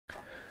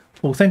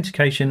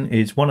Authentication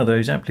is one of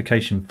those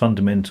application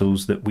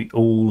fundamentals that we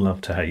all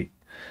love to hate.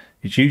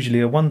 It's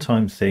usually a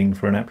one-time thing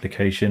for an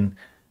application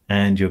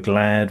and you're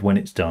glad when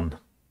it's done.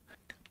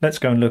 Let's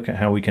go and look at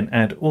how we can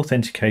add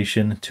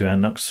authentication to our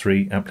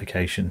Nuxt3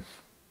 application.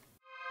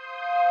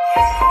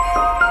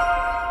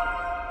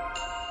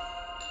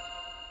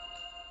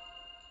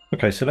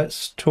 Okay, so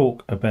let's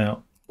talk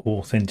about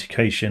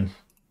authentication.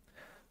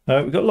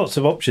 We've got lots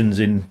of options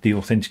in the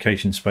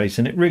authentication space,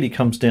 and it really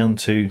comes down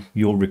to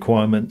your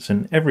requirements,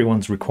 and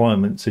everyone's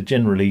requirements are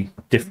generally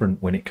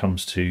different when it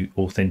comes to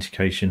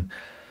authentication.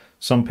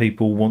 Some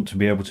people want to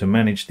be able to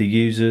manage the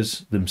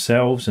users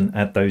themselves and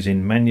add those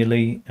in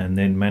manually and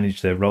then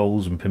manage their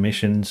roles and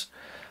permissions.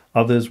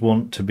 Others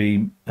want to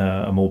be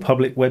a more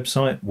public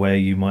website where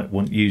you might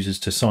want users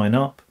to sign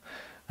up,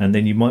 and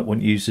then you might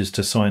want users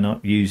to sign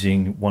up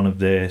using one of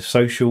their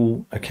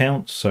social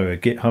accounts, so a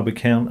GitHub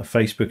account, a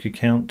Facebook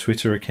account,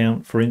 Twitter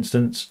account, for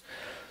instance.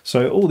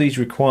 So all these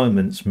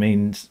requirements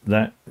means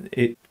that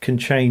it can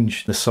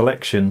change the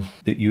selection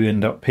that you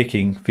end up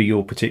picking for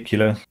your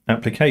particular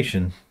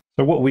application.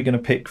 So what are we going to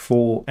pick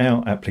for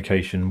our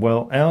application?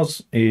 Well,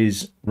 ours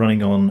is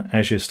running on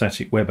Azure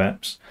Static Web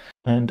Apps,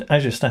 and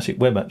Azure Static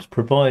Web Apps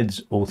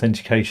provides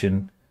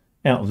authentication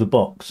out of the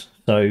box.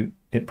 So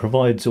it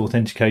provides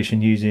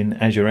authentication using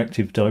Azure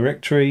Active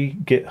Directory,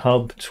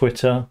 GitHub,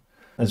 Twitter,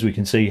 as we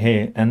can see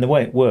here. And the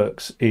way it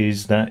works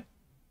is that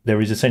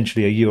there is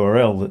essentially a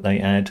URL that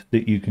they add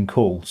that you can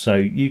call. So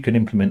you can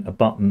implement a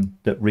button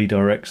that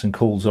redirects and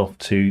calls off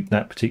to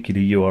that particular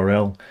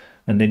URL,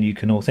 and then you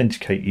can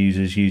authenticate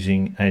users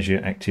using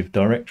Azure Active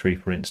Directory,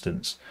 for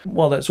instance.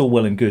 While that's all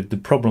well and good, the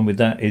problem with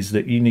that is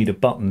that you need a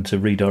button to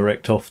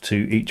redirect off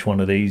to each one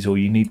of these, or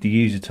you need the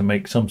user to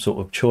make some sort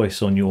of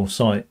choice on your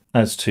site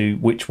as to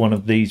which one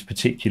of these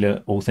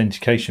particular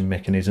authentication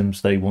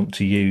mechanisms they want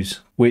to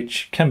use,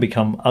 which can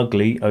become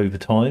ugly over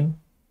time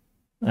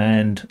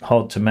and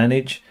hard to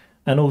manage.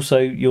 And also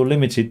you're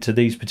limited to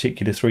these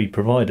particular three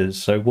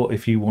providers. So what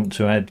if you want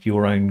to add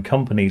your own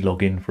company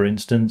login, for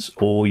instance,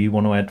 or you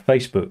want to add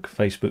Facebook?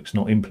 Facebook's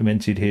not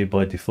implemented here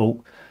by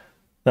default.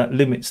 That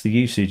limits the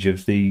usage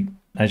of the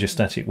Azure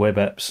Static Web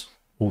Apps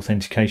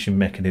authentication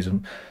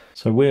mechanism.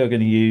 So we are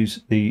going to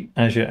use the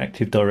Azure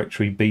Active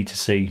Directory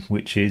B2C,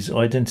 which is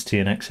identity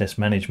and access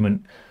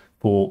management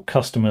for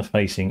customer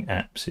facing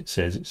apps. It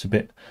says it's a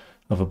bit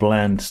of a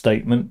bland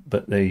statement,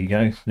 but there you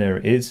go, there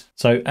it is.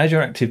 So Azure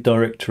Active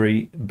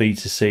Directory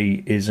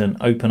B2C is an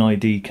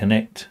OpenID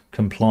Connect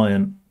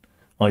compliant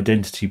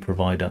identity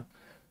provider.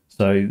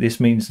 So this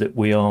means that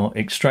we are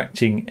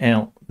extracting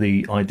out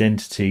the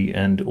identity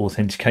and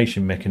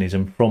authentication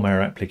mechanism from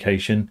our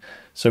application,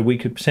 so we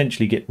could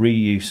potentially get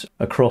reuse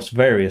across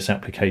various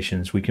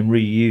applications. We can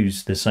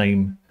reuse the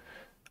same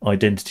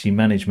identity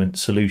management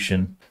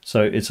solution.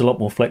 So it's a lot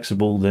more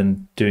flexible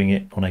than doing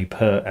it on a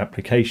per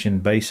application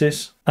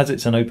basis. As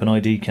it's an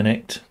OpenID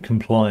Connect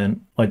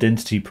compliant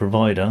identity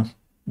provider,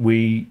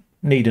 we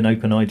need an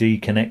OpenID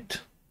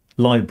Connect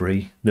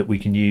library that we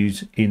can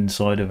use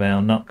inside of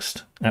our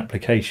Nuxt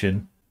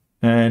application.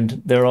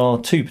 And there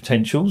are two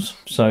potentials.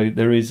 So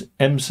there is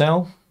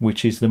MSAL,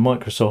 which is the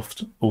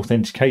Microsoft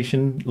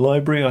Authentication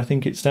Library, I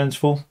think it stands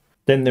for.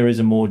 Then there is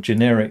a more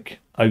generic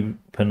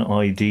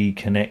OpenID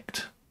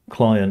Connect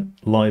client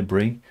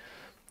library.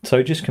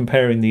 So just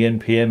comparing the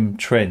NPM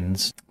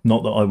trends,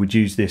 not that I would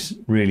use this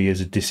really as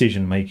a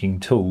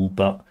decision-making tool,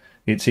 but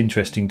it's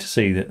interesting to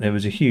see that there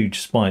was a huge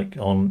spike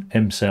on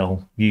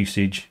MSAL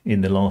usage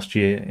in the last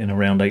year in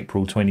around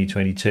April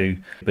 2022,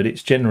 but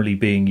it's generally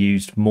being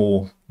used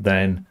more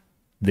than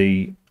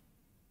the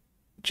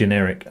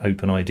generic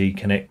OpenID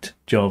Connect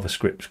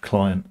JavaScript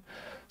client.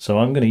 So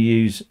I'm going to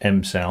use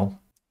MSAL.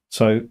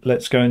 So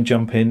let's go and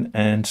jump in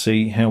and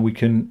see how we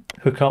can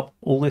hook up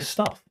all this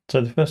stuff. So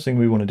the first thing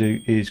we want to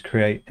do is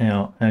create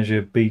our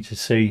Azure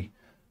B2C,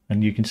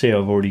 and you can see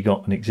I've already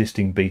got an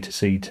existing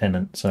B2C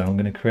tenant. So I'm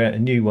going to create a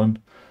new one.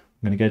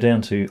 I'm going to go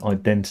down to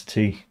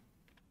Identity,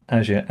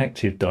 Azure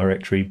Active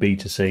Directory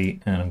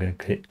B2C, and I'm going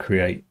to click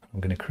Create. I'm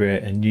going to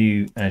create a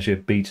new Azure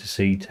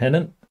B2C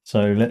tenant.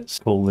 So let's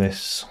call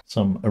this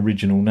some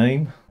original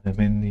name. I'm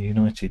in the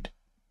United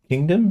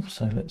Kingdom,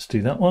 so let's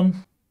do that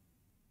one.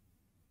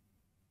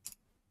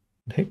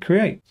 Hit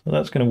Create. So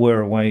that's going to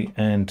whir away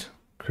and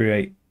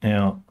create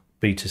our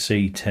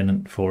B2C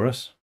tenant for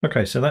us.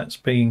 Okay, so that's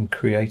been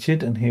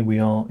created, and here we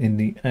are in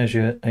the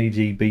Azure AD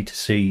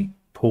B2C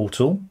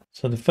portal.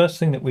 So the first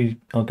thing that we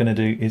are going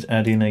to do is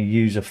add in a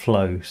user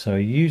flow. So a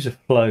user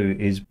flow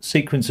is a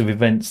sequence of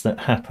events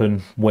that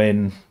happen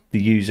when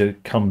the user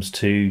comes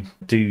to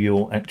do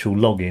your actual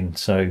login.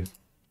 So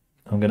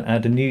I'm going to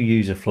add a new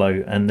user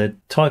flow, and the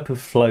type of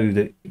flow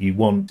that you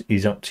want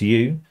is up to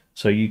you.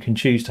 So you can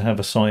choose to have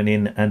a sign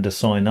in and a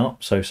sign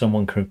up, so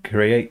someone can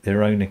create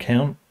their own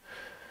account,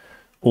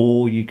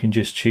 or you can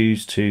just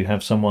choose to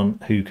have someone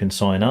who can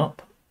sign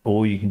up,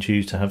 or you can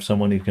choose to have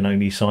someone who can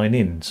only sign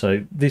in.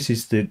 So this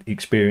is the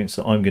experience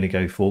that I'm going to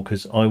go for,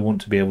 because I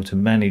want to be able to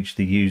manage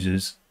the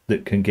users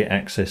that can get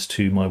access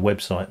to my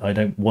website. I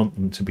don't want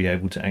them to be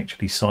able to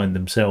actually sign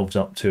themselves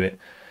up to it.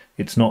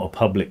 it's not a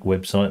public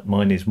website.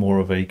 Mine is more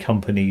of a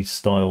company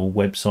style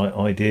website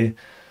idea.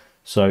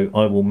 So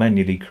I will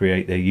manually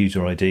create their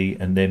user ID,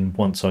 and then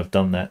once I've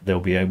done that, they'll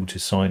be able to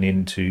sign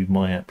into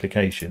my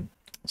application.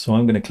 So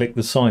I'm going to click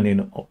the sign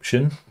in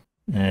option,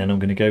 and I'm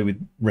going to go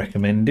with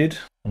recommended,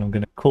 and I'm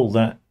going to call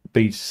that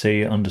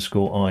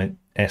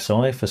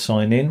B2C_SI for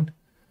sign in,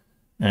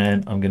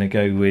 and I'm going to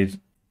go with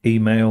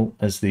email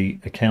as the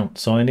account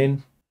sign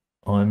in.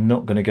 I'm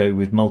not going to go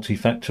with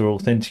multi-factor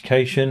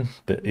authentication,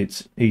 but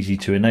it's easy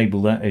to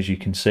enable that. As you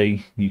can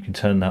see, you can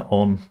turn that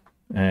on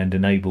and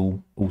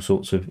enable all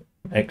sorts of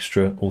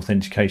extra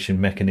authentication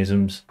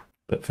mechanisms,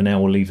 but for now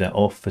we'll leave that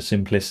off for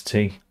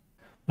simplicity.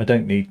 I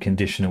don't need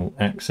conditional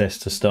access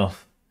to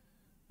stuff,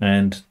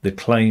 and the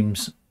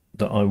claims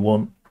that I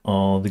want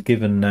are the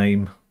given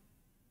name,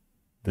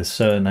 the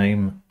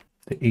surname,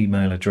 the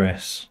email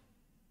address,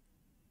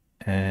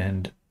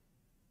 and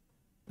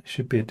there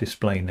should be a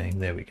display name.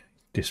 There we go,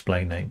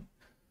 display name.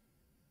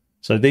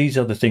 So these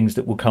are the things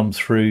that will come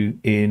through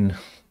in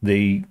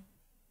the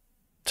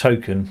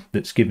token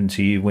that's given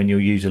to you when your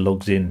user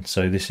logs in.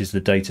 So this is the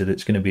data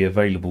that's going to be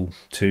available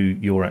to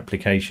your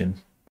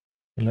application.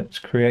 Let's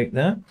create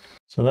that.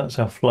 So that's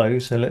our flow.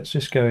 So let's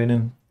just go in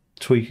and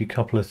tweak a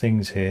couple of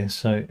things here.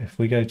 So if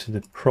we go to the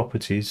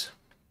properties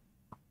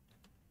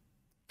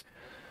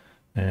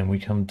and we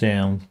come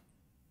down,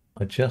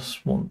 I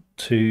just want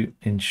to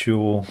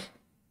ensure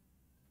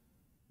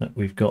that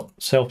we've got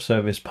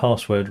self-service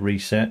password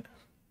reset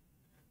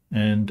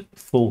and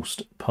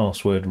forced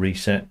password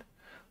reset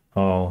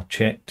are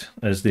checked,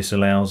 as this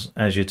allows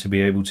Azure to be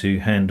able to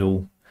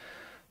handle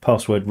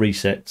password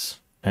resets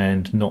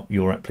and not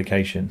your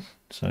application.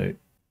 So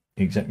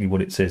exactly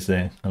what it says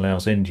there,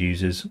 allows end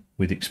users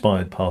with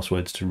expired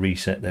passwords to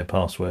reset their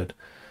password.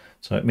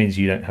 So it means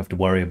you don't have to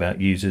worry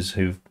about users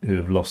who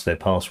have lost their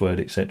password,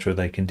 etc.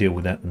 They can deal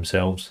with that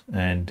themselves,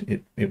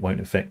 and it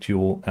won't affect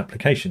your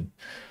application.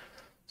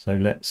 So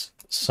let's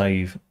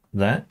save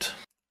that.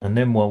 And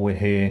then while we're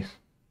here,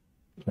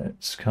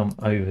 let's come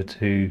over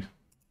to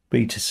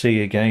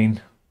B2C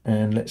again,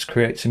 and let's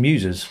create some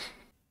users.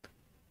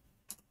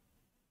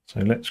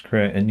 So let's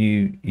create a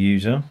new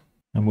user,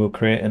 and we'll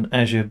create an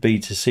Azure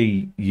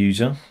B2C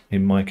user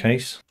in my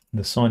case.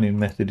 The sign-in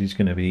method is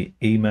going to be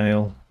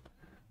email,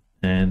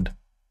 and I'm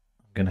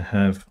going to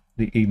have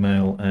the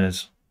email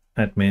as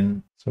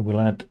admin. So we'll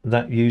add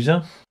that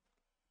user,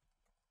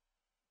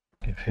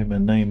 give him a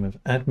name of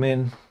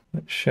admin.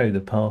 Let's show the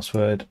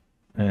password,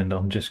 and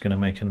I'm just going to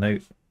make a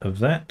note of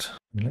that.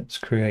 Let's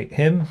create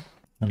him.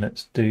 And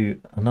let's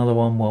do another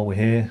one while we're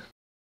here.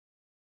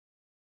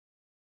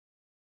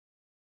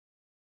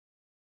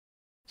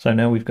 So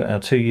now we've got our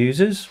two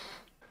users.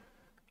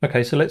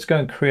 Okay, so let's go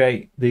and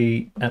create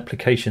the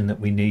application that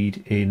we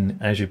need in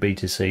Azure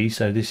B2C.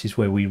 So this is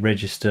where we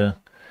register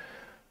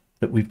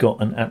that we've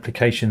got an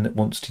application that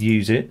wants to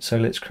use it. So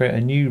let's create a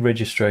new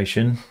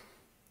registration.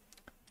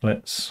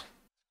 Let's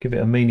give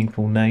it a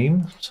meaningful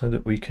name so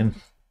that we can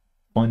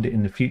find it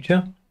in the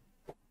future.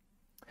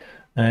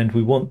 And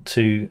we want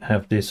to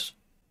have this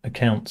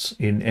accounts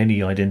in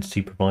any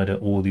identity provider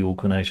or the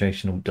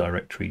organizational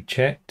directory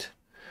checked.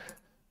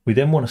 We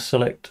then want to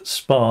select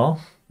SPA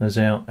as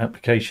our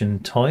application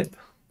type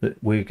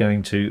that we're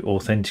going to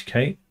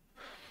authenticate,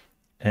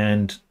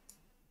 and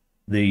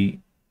the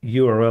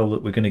URL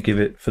that we're going to give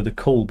it for the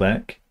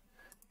callback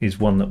is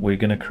one that we're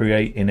going to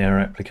create in our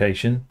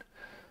application.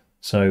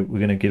 So we're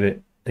going to give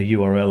it a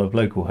URL of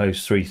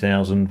localhost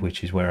 3000,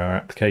 which is where our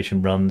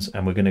application runs,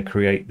 and we're going to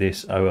create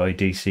this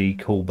OIDC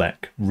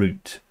callback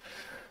route.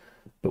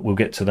 But we'll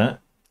get to that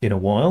in a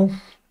while.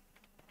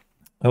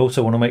 I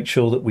also want to make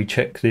sure that we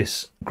check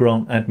this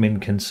grant admin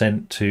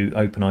consent to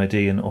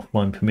OpenID and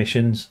offline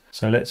permissions.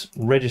 So let's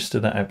register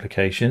that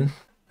application.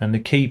 And the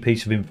key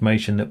piece of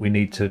information that we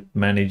need to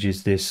manage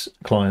is this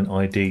client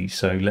ID.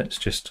 So let's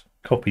just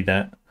copy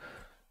that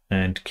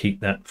and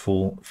keep that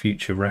for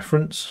future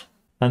reference.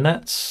 And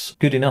that's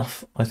good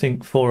enough, I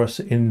think, for us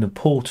in the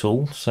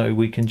portal. So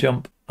we can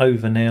jump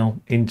over now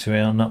into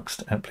our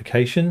Nuxt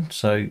application.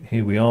 So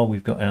here we are,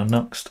 we've got our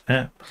Nuxt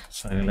app.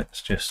 So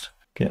let's just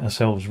get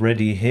ourselves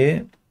ready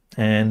here.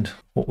 And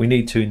what we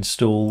need to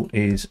install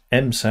is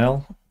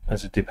msal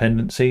as a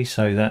dependency.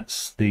 So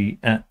that's the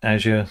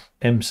Azure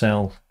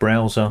msal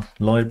browser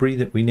library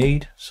that we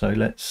need. So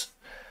let's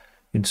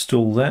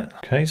install that.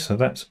 Okay, so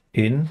that's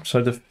in.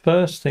 So the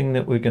first thing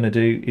that we're going to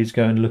do is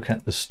go and look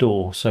at the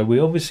store. So we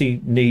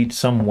obviously need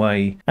some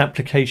way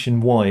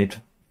application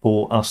wide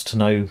for us to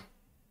know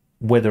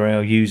whether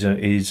our user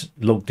is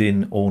logged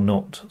in or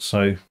not.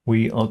 So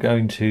we are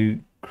going to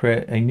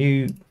create a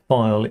new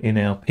file in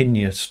our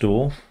Pinya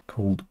store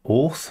called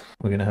auth.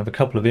 We're going to have a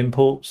couple of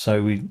imports.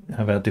 So we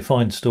have our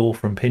defined store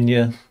from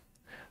Pinya,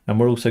 and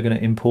we're also going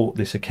to import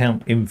this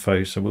account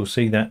info. So we'll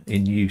see that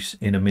in use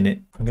in a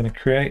minute. I'm going to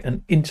create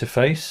an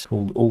interface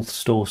called auth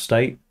store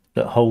state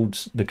that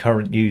holds the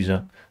current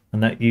user,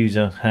 and that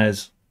user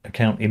has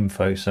account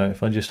info. So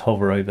if I just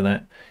hover over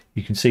that,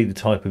 you can see the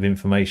type of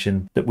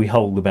information that we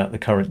hold about the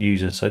current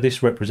user. So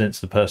this represents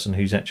the person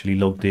who's actually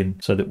logged in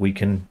so that we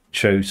can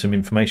show some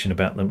information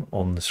about them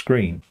on the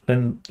screen.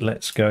 Then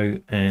let's go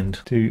and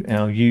do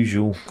our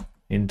usual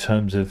in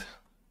terms of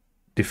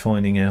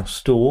defining our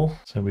store.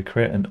 So we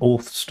create an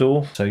auth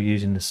store. So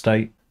using the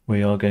state,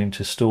 we are going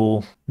to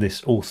store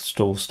this auth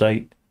store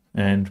state,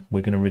 and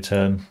we're going to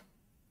return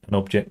an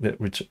object that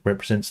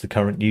represents the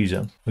current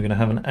user. We're going to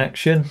have an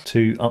action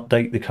to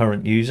update the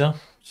current user.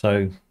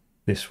 So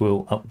this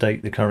will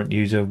update the current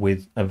user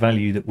with a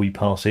value that we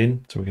pass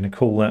in. So we're going to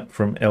call that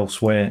from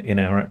elsewhere in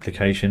our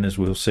application, as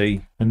we'll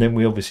see. And then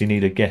we obviously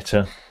need a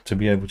getter to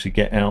be able to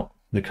get out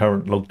the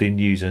current logged in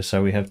user.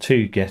 So we have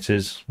two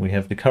getters. We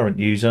have the current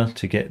user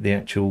to get the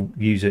actual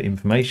user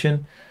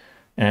information,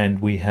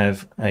 and we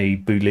have a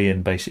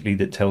Boolean basically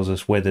that tells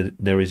us whether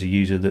there is a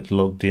user that's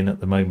logged in at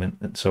the moment.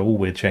 And so all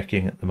we're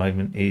checking at the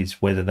moment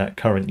is whether that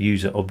current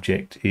user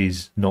object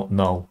is not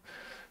null.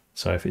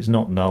 So if it's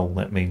not null,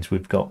 that means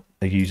we've got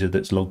a user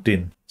that's logged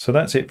in. So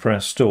that's it for our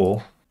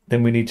store.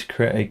 Then we need to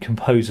create a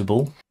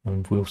composable,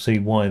 and we'll see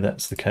why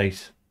that's the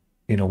case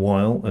in a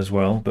while as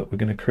well. But we're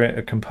going to create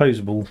a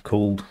composable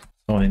called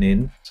sign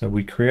in. So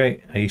we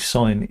create a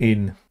sign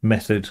in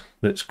method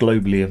that's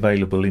globally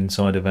available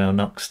inside of our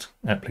Nuxt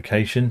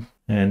application.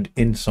 And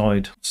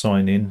inside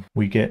sign in,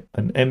 we get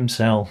an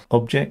msal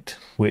object,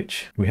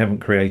 which we haven't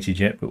created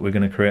yet, but we're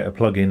going to create a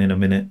plugin in a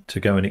minute to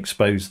go and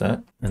expose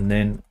that. And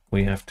then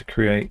we have to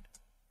create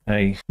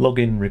a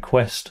login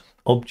request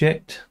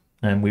object,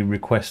 and we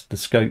request the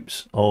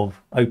scopes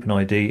of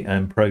OpenID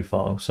and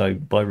profile. So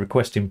by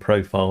requesting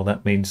profile,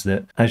 that means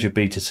that Azure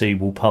B2C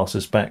will pass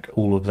us back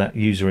all of that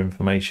user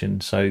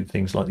information. So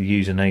things like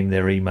the username,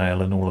 their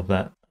email, and all of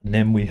that. And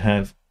then we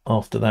have,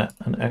 after that,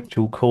 an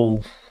actual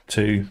call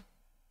to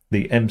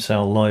the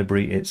msal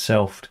library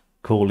itself,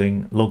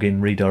 calling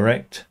login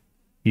redirect,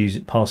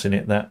 passing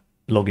it that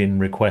login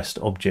request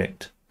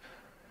object.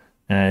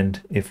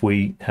 And if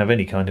we have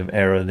any kind of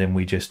error, then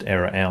we just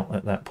error out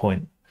at that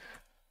point.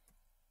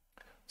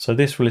 So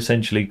this will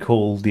essentially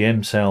call the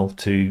msal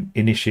to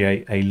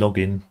initiate a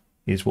login,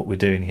 is what we're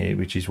doing here,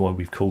 which is why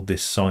we've called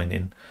this sign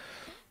in.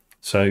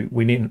 So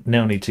we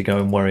now need to go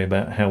and worry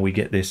about how we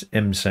get this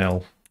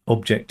msal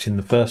object in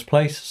the first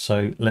place.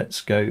 So let's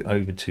go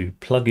over to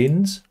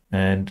plugins,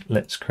 and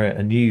let's create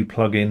a new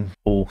plugin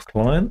for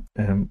client.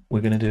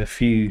 We're going to do a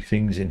few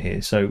things in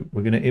here. So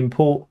we're going to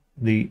import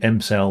the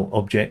msal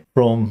object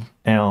from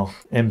our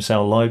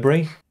msal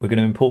library. We're going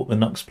to import the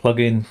Nuxt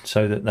plugin,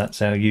 so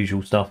that's our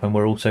usual stuff, and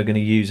we're also going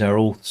to use our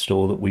auth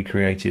store that we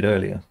created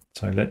earlier.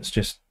 So let's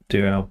just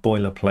do our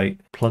boilerplate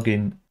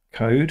plugin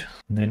code,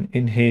 and then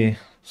in here,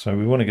 so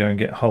we want to go and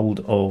get hold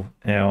of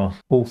our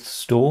auth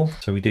store.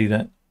 So we do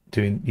that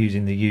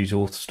using the use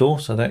auth store.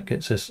 So that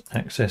gets us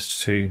access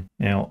to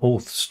our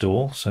auth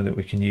store so that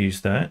we can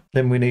use that.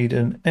 Then we need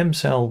an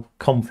msal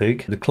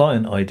config. The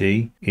client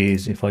ID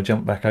is, if I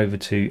jump back over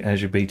to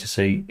Azure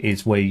B2C,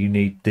 is where you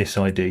need this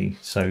ID.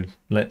 So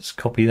let's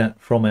copy that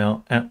from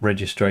our app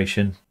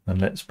registration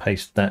and let's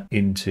paste that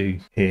into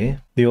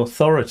here. The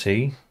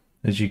authority,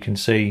 as you can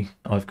see,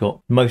 I've got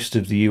most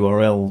of the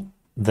URL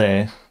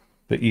there,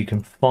 but you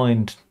can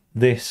find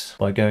this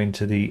by going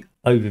to the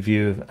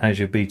overview of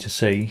Azure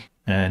B2C,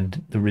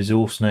 and the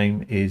resource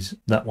name is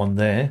that one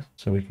there.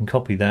 So we can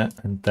copy that,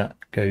 and that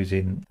goes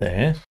in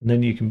there. And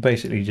then you can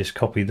basically just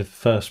copy the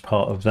first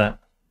part of that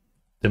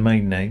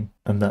domain name,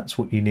 and that's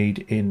what you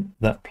need in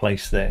that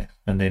place there.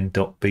 And then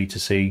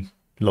 .b2c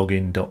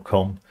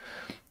login.com.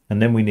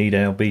 And then we need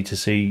our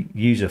B2C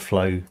user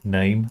flow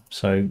name.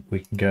 So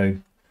we can go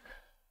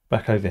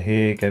back over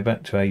here, go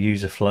back to our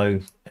user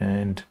flow,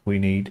 and we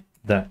need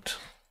that.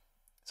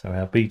 So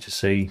our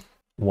B2C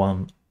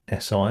 1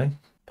 SI,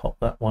 pop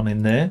that one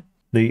in there.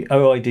 The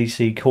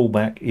OIDC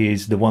callback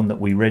is the one that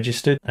we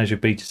registered. Azure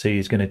B2C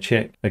is going to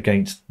check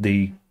against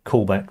the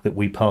callback that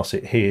we pass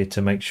it here to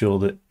make sure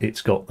that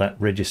it's got that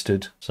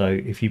registered. So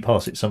if you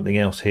pass it something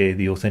else here,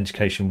 the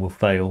authentication will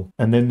fail.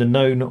 And then the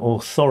known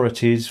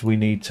authorities, we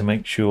need to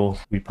make sure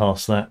we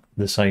pass that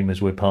the same as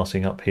we're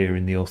passing up here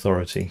in the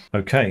authority.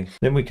 Okay,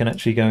 then we can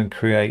actually go and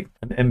create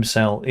an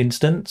msal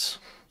instance.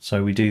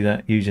 So we do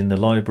that using the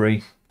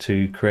library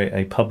to create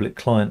a public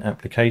client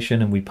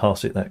application, and we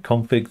pass it that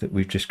config that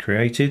we've just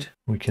created.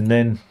 We can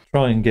then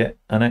try and get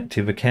an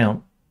active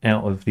account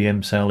out of the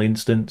msal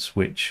instance,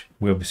 which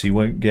we obviously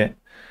won't get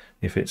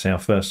if it's our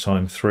first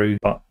time through.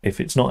 But if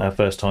it's not our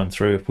first time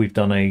through, if we've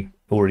done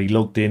already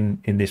logged in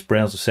this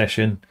browser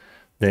session,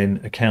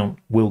 then account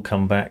will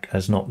come back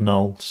as not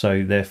null.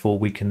 So therefore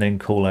we can then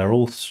call our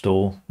auth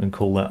store and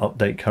call that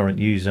update current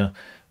user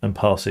and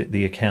pass it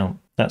the account.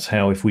 That's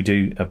how, if we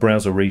do a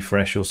browser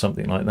refresh or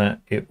something like that,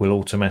 it will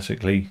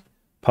automatically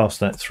pass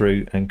that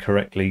through and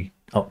correctly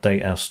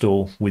update our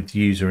store with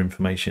user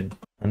information.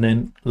 And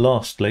then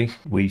lastly,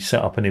 we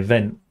set up an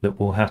event that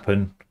will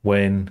happen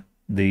when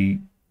the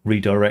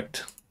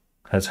redirect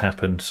has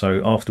happened.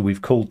 So after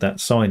we've called that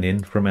sign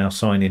in from our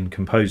sign in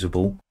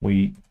composable,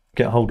 we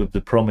get hold of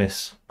the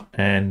promise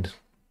and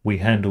we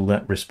handle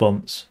that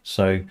response.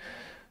 So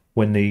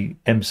when the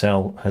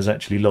MSAL has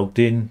actually logged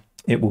in,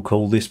 it will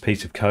call this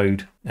piece of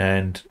code,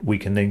 and we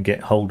can then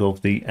get hold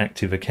of the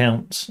active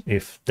accounts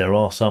if there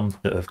are some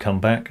that have come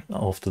back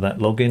after that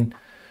login.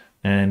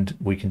 And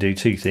we can do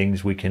two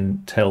things. We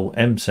can tell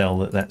MSAL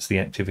that that's the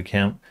active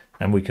account,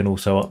 and we can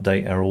also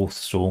update our auth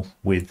store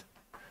with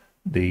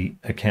the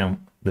account,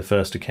 the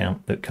first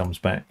account that comes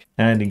back.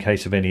 And in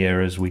case of any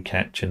errors, we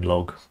catch and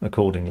log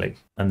accordingly.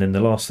 And then the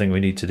last thing we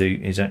need to do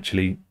is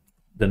actually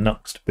the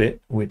Nuxt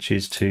bit, which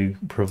is to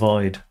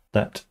provide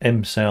that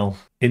MSAL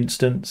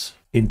instance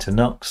into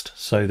Nuxt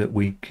so that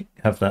we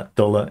have that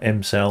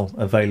 $MSAL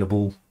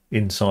available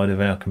inside of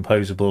our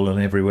composable,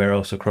 and everywhere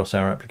else across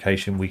our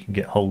application we can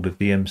get hold of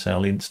the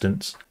MSAL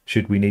instance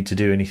should we need to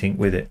do anything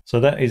with it. So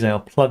that is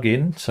our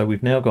plugin. So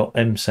we've now got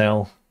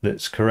MSAL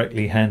that's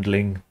correctly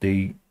handling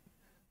the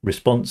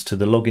response to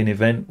the login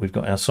event. We've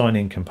got our sign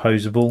in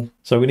composable.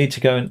 So we need to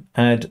go and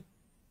add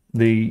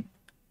the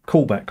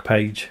callback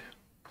page.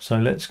 So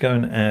let's go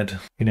and add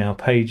in our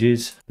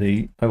pages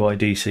the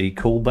OIDC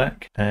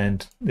callback,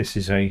 and this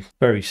is a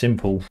very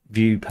simple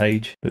Vue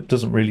page that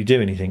doesn't really do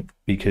anything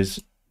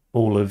because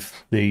all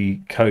of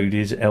the code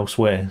is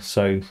elsewhere,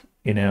 so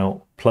in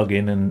our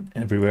plugin and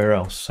everywhere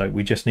else. So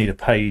we just need a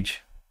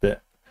page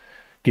that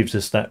gives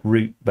us that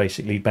route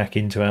basically back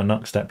into our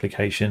Nuxt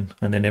application,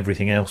 and then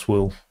everything else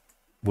will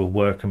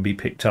work and be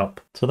picked up.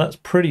 So that's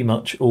pretty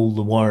much all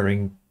the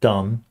wiring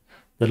done.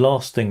 The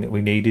last thing that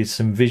we need is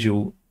some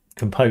visual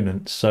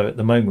components. So at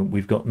the moment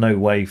we've got no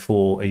way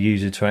for a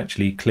user to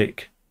actually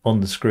click on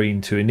the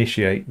screen to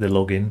initiate the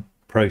login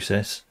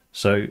process.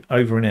 So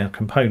over in our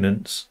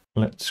components,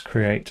 let's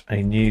create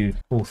a new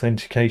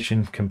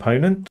authentication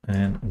component,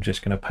 and I'm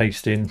just going to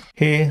paste in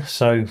here.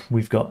 So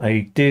we've got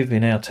a div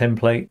in our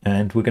template,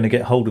 and we're going to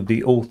get hold of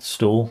the auth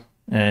store,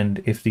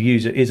 and if the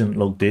user isn't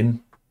logged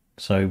in,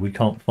 so we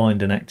can't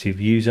find an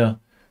active user,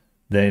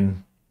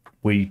 then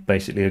we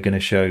basically are going to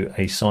show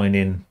a sign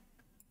in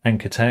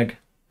anchor tag.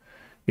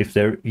 If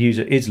their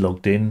user is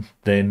logged in,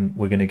 then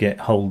we're going to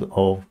get hold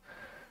of,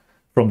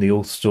 from the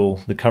auth store,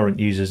 the current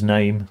user's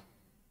name,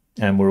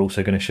 and we're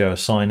also going to show a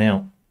sign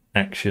out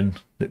action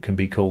that can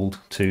be called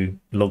to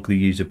log the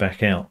user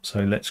back out. So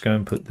let's go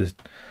and put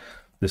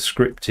the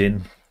script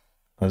in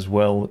as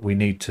well that we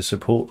need to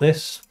support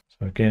this.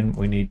 So again,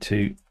 we need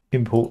to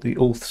import the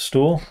auth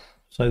store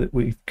so that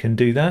we can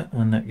do that,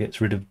 and that gets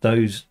rid of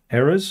those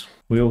errors.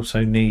 We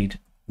also need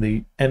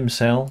the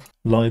MSAL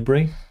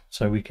library,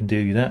 so we can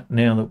do that.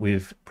 Now that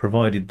we've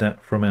provided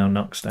that from our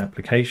Nuxt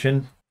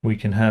application, we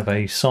can have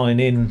a sign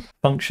in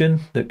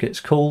function that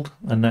gets called,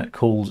 and that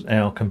calls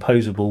our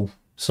composable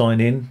sign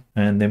in,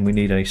 and then we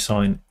need a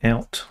sign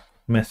out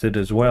method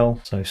as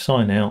well. So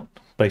sign out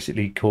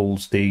basically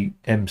calls the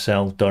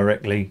MSAL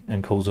directly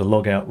and calls a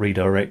logout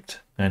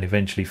redirect, and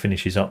eventually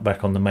finishes up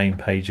back on the main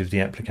page of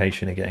the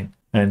application again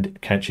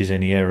and catches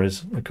any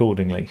errors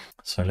accordingly.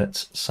 So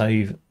let's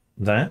save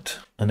that,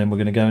 and then we're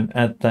going to go and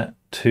add that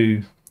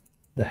to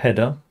the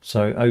header.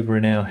 So over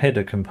in our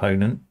header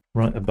component,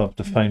 right above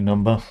the phone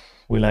number,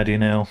 we'll add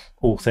in our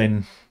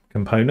authn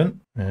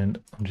component, and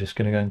I'm just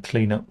going to go and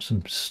clean up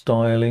some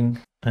styling,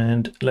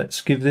 and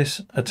let's give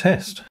this a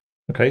test.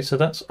 Okay, so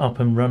that's up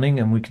and running,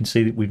 and we can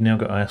see that we've now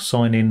got our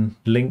sign in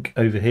link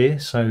over here.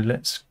 So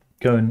let's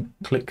go and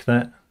click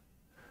that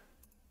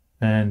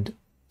and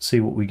see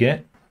what we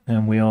get,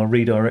 and we are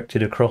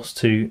redirected across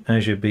to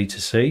Azure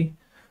B2C.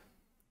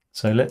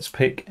 So let's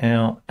pick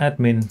our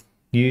admin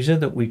user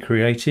that we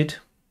created,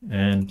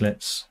 and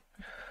let's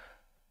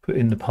put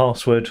in the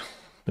password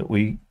that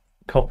we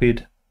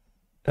copied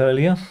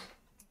earlier,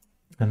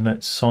 and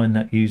let's sign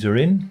that user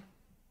in,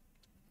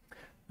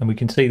 and we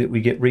can see that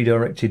we get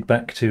redirected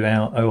back to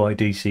our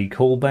OIDC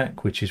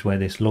callback, which is where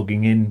this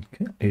logging in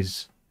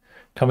is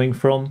coming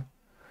from,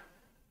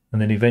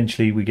 and then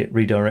eventually we get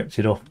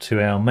redirected off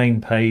to our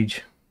main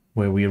page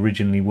where we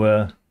originally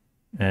were,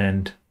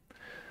 and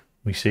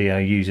we see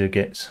our user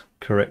gets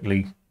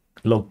correctly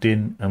logged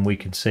in, and we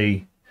can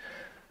see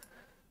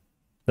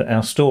that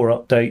our store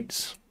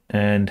updates,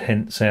 and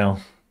hence our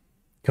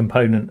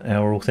component,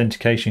 our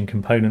authentication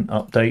component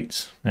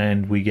updates,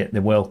 and we get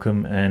the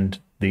welcome, and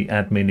the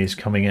admin is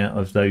coming out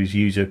of those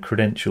user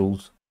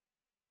credentials.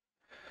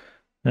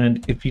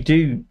 And if you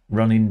do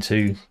run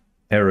into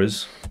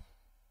errors,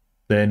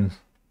 then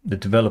the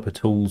developer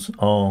tools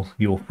are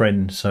your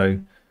friend.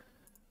 So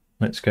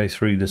let's go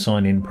through the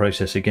sign in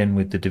process again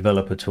with the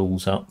developer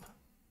tools up.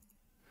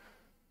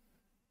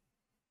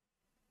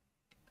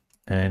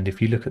 And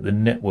if you look at the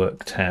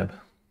network tab,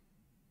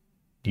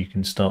 you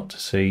can start to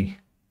see,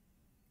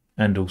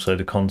 and also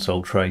the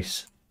console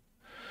trace.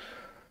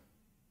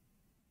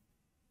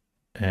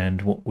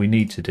 And what we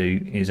need to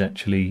do is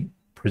actually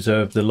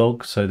preserve the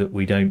log so that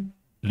we don't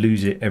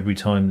lose it every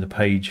time the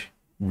page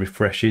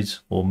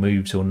refreshes or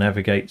moves or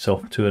navigates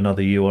off to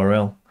another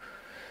URL.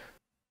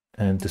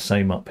 And the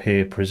same up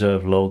here,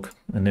 preserve log,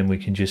 and then we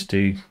can just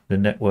do the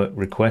network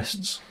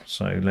requests.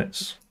 So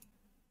let's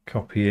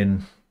copy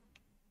in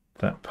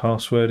that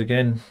password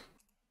again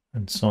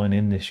and sign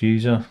in this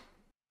user,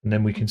 and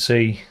then we can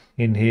see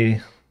in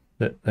here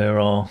that there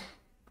are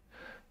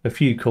a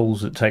few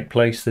calls that take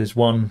place. There's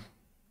one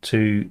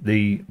to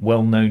the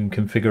well-known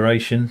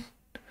configuration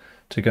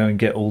to go and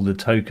get all the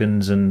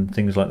tokens and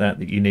things like that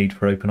that you need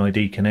for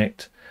OpenID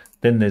Connect.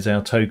 Then there's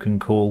our token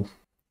call,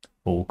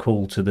 or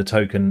call to the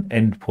token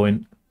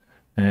endpoint,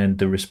 and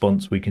the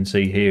response we can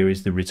see here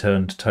is the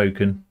returned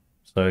token.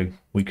 So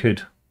we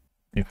could,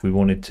 if we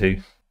wanted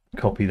to,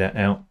 copy that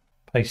out,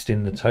 paste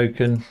in the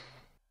token.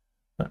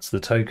 That's the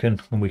token,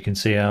 and we can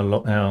see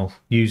our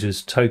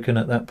user's token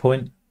at that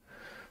point.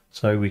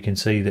 So we can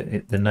see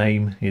that the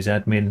name is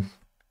admin,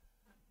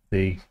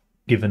 the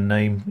given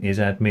name is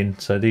admin.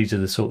 So these are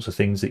the sorts of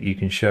things that you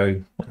can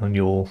show on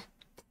your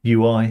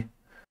UI.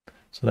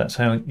 So that's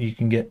how you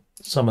can get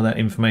some of that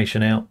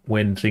information out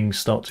when things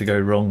start to go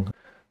wrong.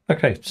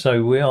 Okay,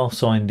 so we are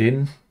signed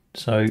in.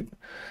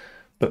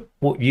 But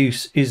what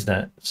use is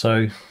that?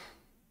 So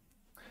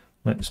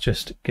let's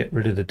just get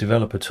rid of the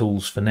developer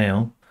tools for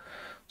now.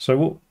 So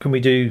what can we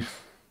do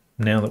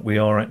now that we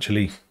are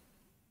actually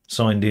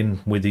signed in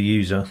with the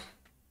user?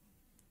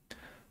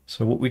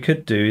 So what we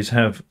could do is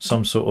have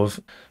some sort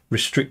of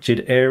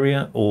restricted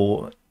area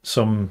or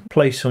some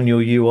place on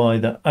your UI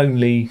that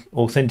only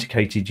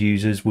authenticated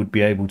users would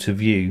be able to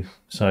view.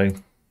 So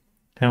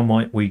how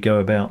might we go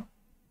about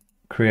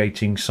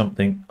creating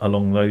something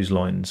along those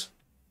lines?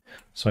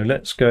 So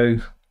let's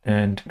go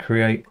and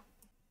create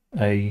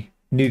a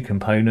new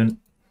component,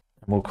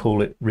 and we'll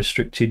call it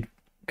restricted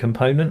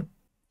component.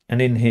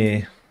 And in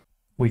here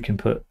we can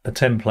put a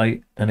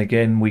template, and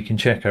again we can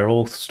check our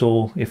auth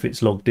store. If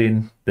it's logged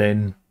in,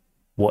 then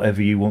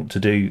whatever you want to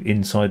do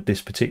inside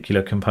this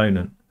particular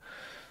component.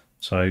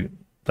 So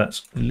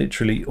that's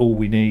literally all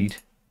we need.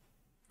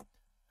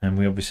 And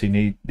we obviously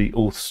need the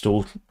auth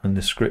store and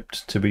the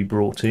script to be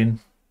brought in.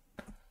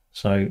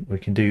 So we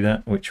can do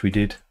that, which we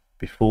did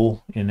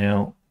before in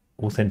our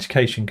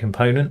authentication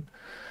component.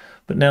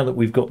 But now that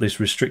we've got this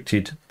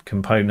restricted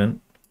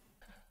component,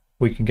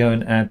 we can go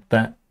and add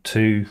that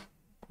to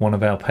one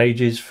of our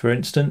pages, for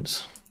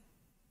instance.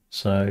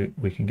 So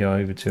we can go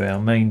over to our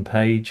main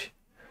page,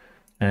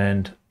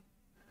 and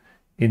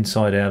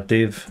inside our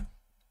div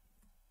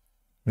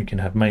we can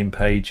have main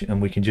page,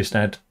 and we can just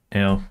add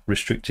our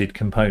restricted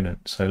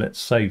component. So let's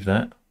save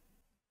that,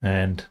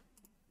 and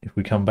if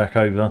we come back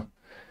over,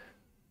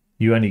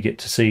 you only get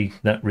to see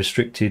that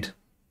restricted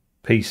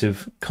piece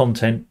of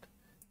content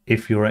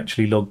if you're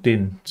actually logged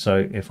in.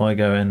 So if I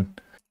go and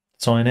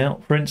sign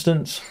out, for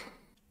instance,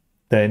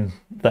 then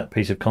that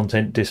piece of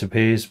content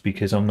disappears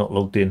because I'm not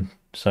logged in.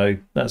 So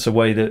that's a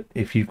way that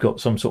if you've got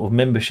some sort of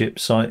membership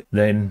site,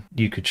 then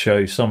you could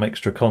show some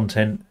extra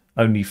content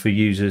only for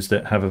users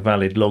that have a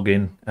valid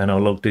login and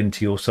are logged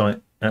into your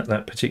site at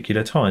that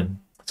particular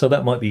time. So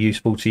that might be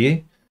useful to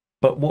you.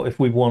 But what if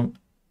we want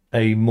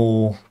a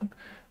more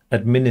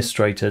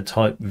administrator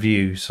type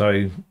view?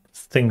 So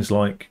things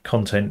like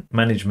content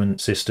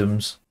management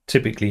systems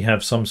typically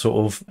have some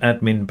sort of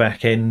admin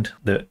backend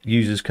that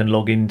users can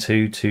log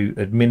into to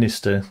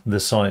administer the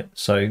site.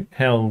 So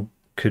how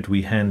could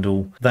we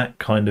handle that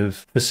kind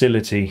of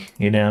facility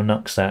in our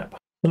Nuxt app?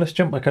 So let's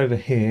jump back over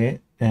here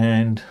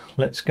and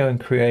let's go and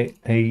create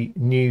a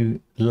new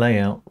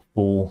layout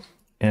for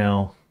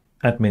our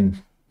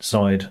admin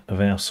side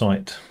of our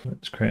site.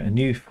 Let's create a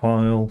new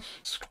file.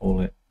 Let's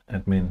call it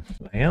admin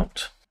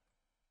layout.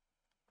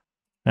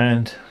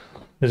 And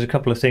there's a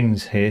couple of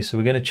things here. So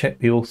we're going to check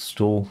the auth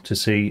store to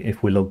see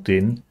if we're logged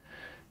in,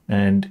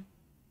 and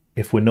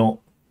if we're not,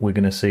 we're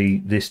going to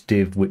see this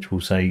div which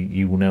will say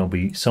you will now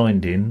be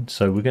signed in.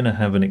 So we're going to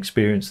have an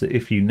experience that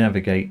if you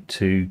navigate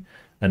to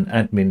an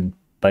admin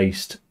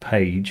based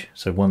page,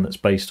 so one that's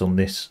based on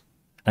this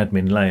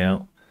admin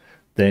layout,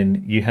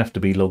 then you have to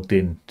be logged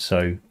in.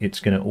 So it's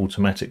going to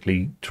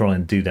automatically try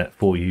and do that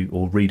for you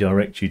or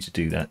redirect you to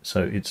do that.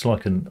 So it's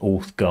like an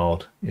auth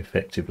guard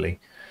effectively.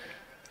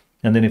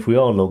 And then if we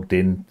are logged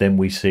in, then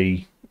we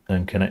see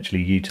and can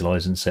actually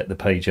utilize and set the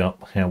page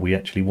up how we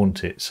actually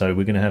want it. So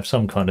we're going to have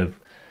some kind of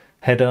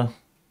header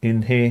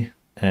in here,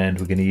 and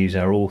we're going to use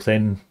our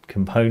authn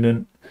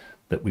component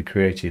that we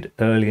created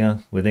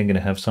earlier. We're then going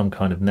to have some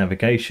kind of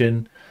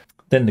navigation.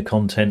 Then the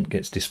content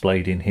gets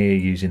displayed in here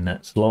using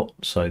that slot.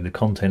 So the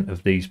content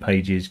of these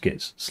pages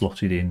gets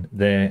slotted in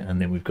there, and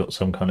then we've got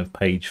some kind of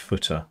page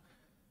footer.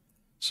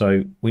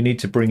 So we need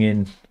to bring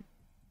in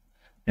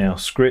our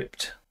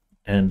script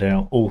and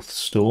our auth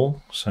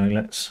store. So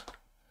let's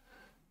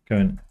go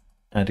and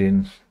add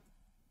in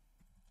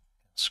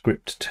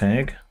script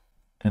tag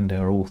and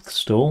our auth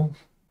store.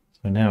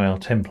 So now our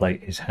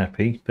template is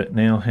happy, but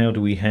now how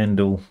do we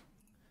handle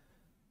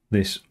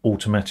this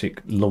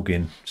automatic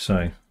login?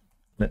 So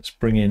let's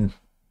bring in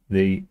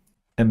the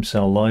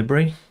msal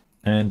library,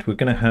 and we're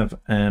going to have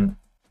an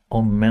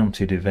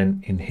onMounted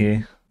event in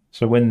here.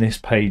 So when this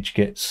page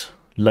gets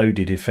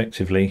loaded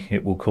effectively,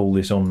 it will call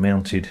this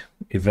onMounted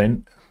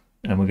event,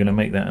 and we're going to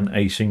make that an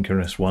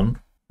asynchronous one.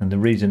 And the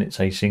reason it's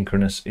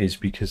asynchronous is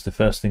because the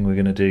first thing we're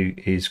going to do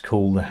is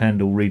call the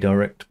handle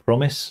redirect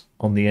promise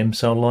on the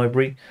msal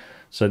library.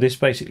 So this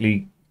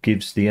basically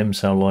gives the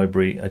msal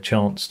library a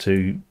chance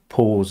to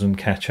pause and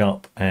catch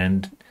up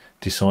and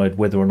decide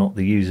whether or not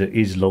the user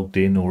is logged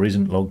in or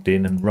isn't logged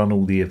in, and run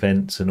all the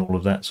events and all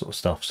of that sort of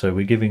stuff. So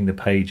we're giving the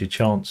page a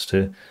chance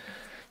to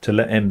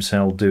let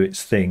MSAL do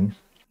its thing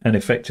and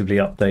effectively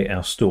update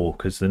our store,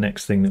 because the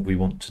next thing that we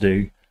want to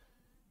do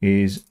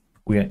is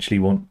we actually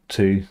want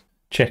to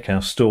check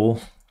our store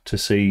to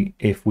see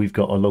if we've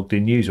got a logged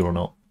in user or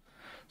not.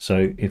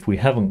 So if we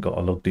haven't got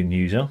a logged in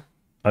user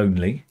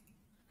only,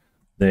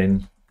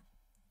 then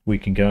we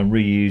can go and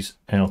reuse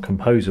our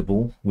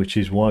composable, which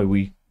is why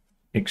we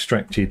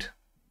extracted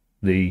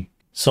the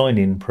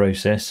sign-in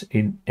process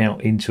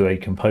out into a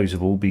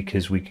composable,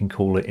 because we can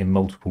call it in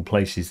multiple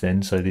places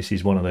then. So this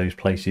is one of those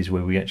places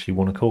where we actually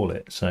want to call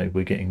it. So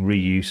we're getting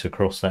reuse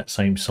across that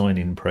same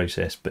sign-in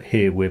process, but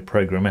here we're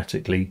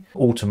programmatically,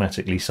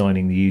 automatically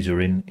signing the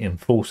user in and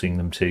forcing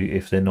them to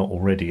if they're not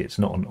already. It's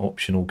not an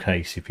optional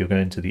case. If you're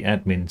going to the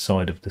admin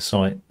side of the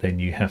site, then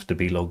you have to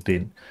be logged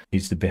in,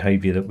 is the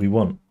behavior that we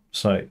want.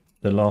 So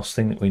the last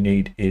thing that we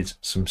need is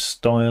some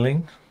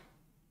styling.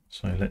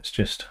 So let's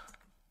just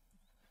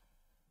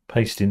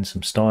paste in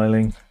some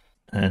styling,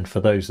 and for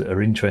those that are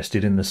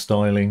interested in the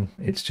styling,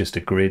 it's just a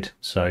grid.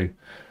 So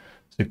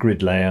it's a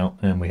grid layout,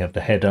 and we have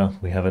the header,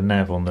 we have a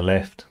nav on the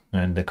left,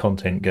 and the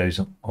content goes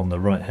on the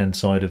right hand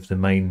side of the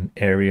main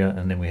area,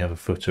 and then we have a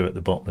footer at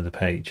the bottom of the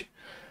page.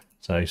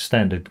 So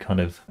standard kind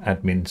of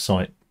admin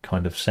site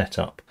kind of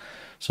setup.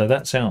 So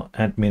that's our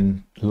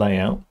admin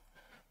layout.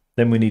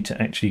 Then we need to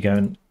actually go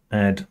and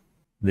add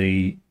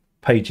the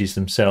pages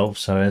themselves.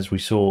 So as we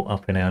saw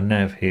up in our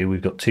nav here,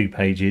 we've got two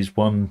pages,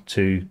 one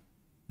to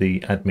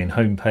the admin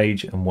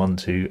homepage and one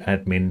to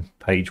admin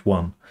page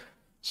 1.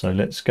 So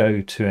let's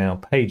go to our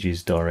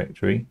pages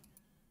directory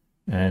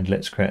and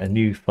let's create a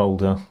new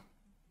folder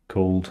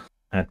called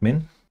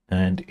admin,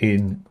 and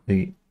in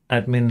the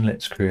admin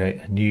let's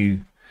create a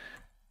new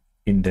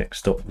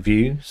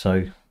index.view.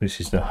 So this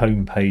is the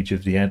home page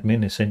of the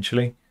admin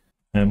essentially,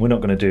 and we're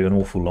not going to do an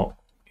awful lot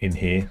in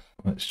here.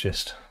 Let's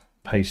just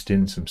paste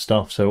in some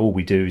stuff. So all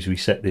we do is we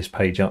set this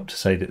page up to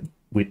say that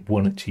we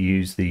want it to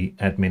use the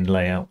admin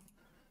layout,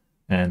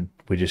 and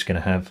we're just going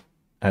to have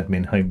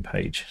admin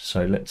homepage.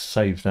 So let's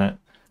save that,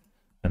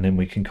 and then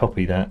we can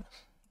copy that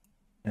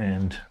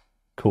and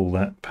call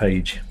that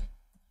page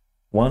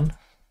 1,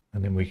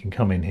 and then we can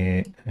come in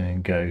here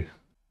and go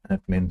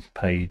admin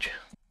page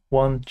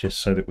 1 just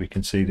so that we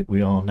can see that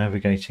we are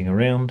navigating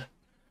around.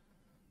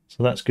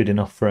 So that's good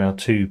enough for our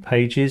 2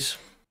 pages.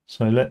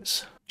 So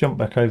let's jump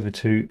back over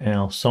to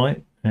our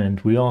site,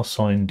 and we are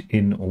signed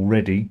in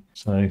already.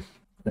 So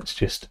let's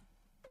just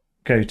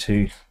go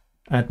to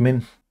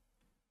admin,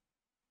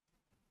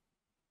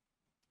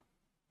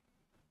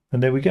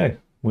 and there we go.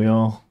 We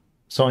are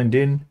signed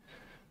in,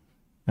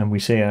 and we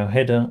see our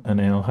header and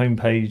our home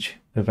page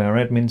of our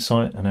admin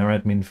site and our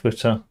admin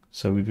footer.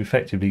 So we've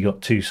effectively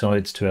got 2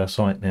 sides to our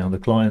site now, the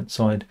client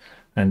side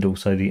and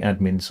also the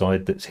admin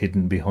side that's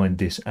hidden behind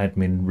this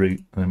admin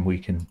root, and we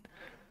can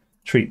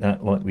treat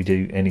that like we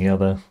do any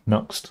other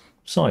Nuxt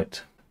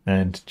site.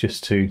 And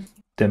just to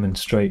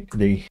demonstrate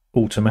the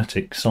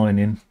automatic sign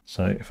in,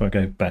 so if I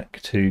go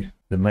back to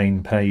the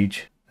main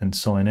page and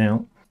sign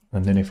out,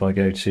 and then if I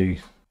go to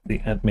the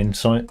admin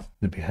site,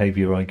 the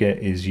behavior I get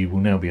is you will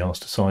now be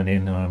asked to sign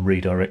in, and I'm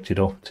redirected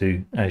off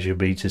to Azure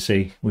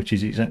B2C, which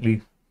is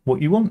exactly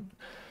what you want.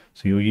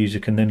 So your user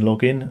can then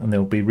log in and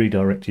they'll be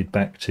redirected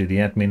back to the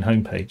admin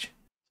homepage.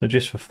 So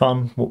just for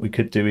fun, what we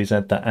could do is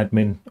add that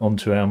admin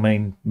onto our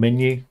main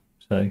menu.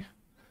 So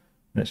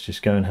let's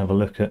just go and have a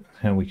look at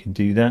how we can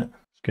do that.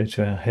 Let's go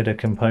to our header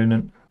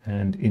component,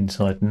 and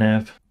inside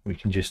nav we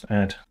can just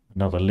add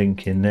another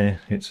link in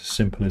there. It's as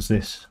simple as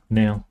this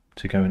now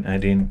to go and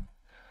add in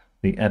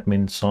the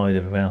admin side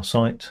of our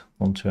site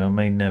onto our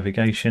main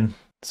navigation.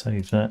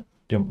 Save that,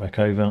 jump back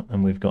over,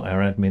 and we've got our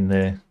admin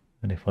there.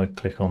 And if I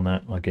click on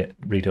that, I get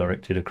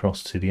redirected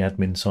across to the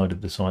admin side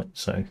of the site.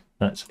 So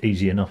that's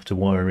easy enough to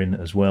wire in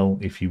as well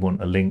if you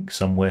want a link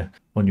somewhere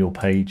on your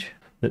page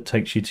that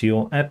takes you to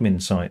your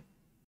admin site.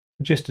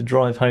 Just to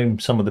drive home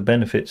some of the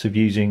benefits of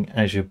using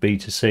Azure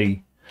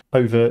B2C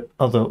over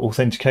other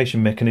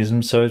authentication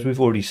mechanisms. So as we've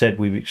already said,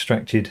 we've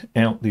extracted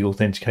out the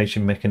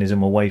authentication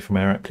mechanism away from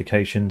our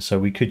application. So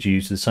we could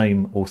use the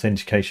same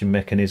authentication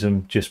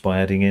mechanism just by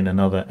adding in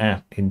another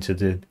app into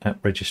the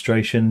app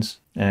registrations,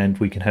 and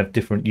we can have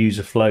different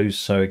user flows.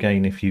 So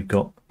again, if you've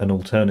got an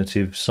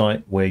alternative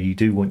site where you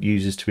do want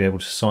users to be able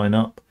to sign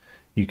up,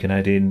 you can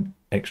add in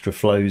extra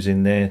flows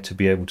in there to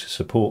be able to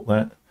support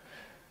that.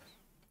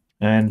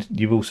 And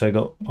you've also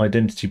got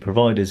identity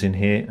providers in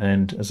here,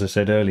 and as I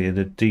said earlier,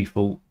 the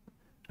default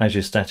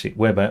Azure Static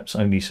Web Apps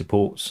only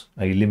supports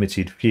a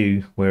limited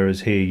few,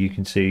 whereas here you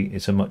can see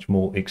it's a much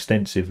more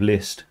extensive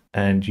list,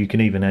 and you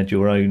can even add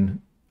your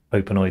own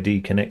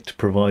OpenID Connect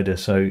provider.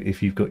 So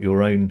if you've got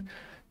your own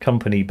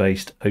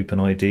company-based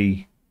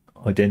OpenID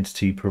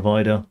identity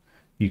provider,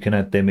 you can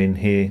add them in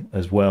here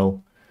as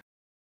well.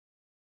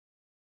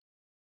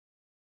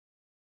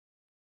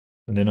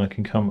 And then I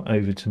can come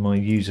over to my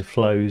user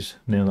flows.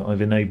 Now that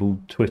I've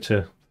enabled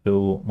Twitter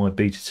for my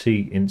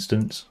B2C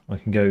instance, I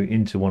can go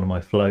into one of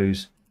my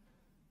flows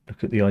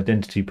look at the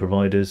identity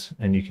providers,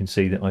 and you can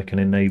see that I can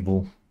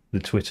enable the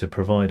Twitter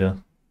provider.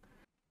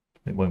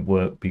 It won't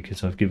work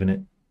because I've given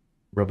it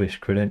rubbish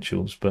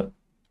credentials, but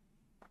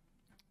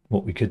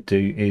what we could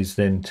do is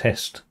then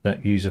test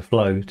that user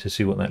flow to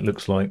see what that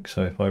looks like.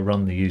 So if I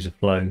run the user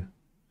flow,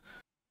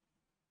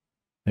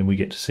 then we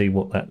get to see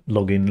what that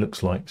login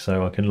looks like.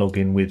 So I can log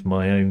in with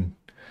my own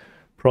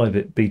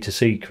private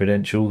B2C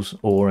credentials,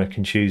 or I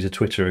can choose a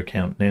Twitter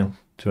account now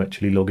to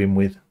actually log in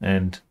with,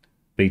 and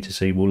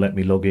B2C will let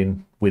me log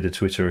in with a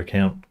Twitter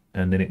account,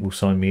 and then it will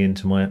sign me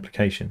into my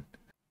application.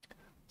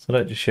 So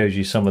that just shows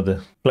you some of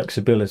the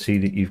flexibility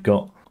that you've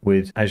got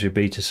with Azure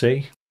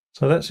B2C.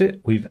 So that's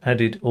it. We've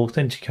added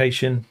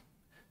authentication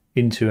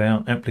into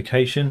our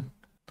application.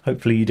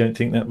 Hopefully you don't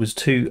think that was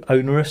too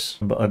onerous,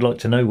 but I'd like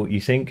to know what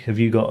you think. Have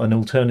you got an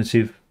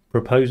alternative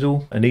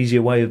proposal, an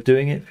easier way of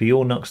doing it for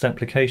your Nuxt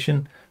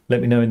application?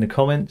 Let me know in the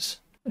comments.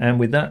 And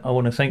with that, I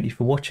want to thank you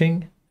for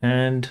watching,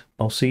 and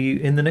I'll see you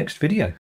in the next video.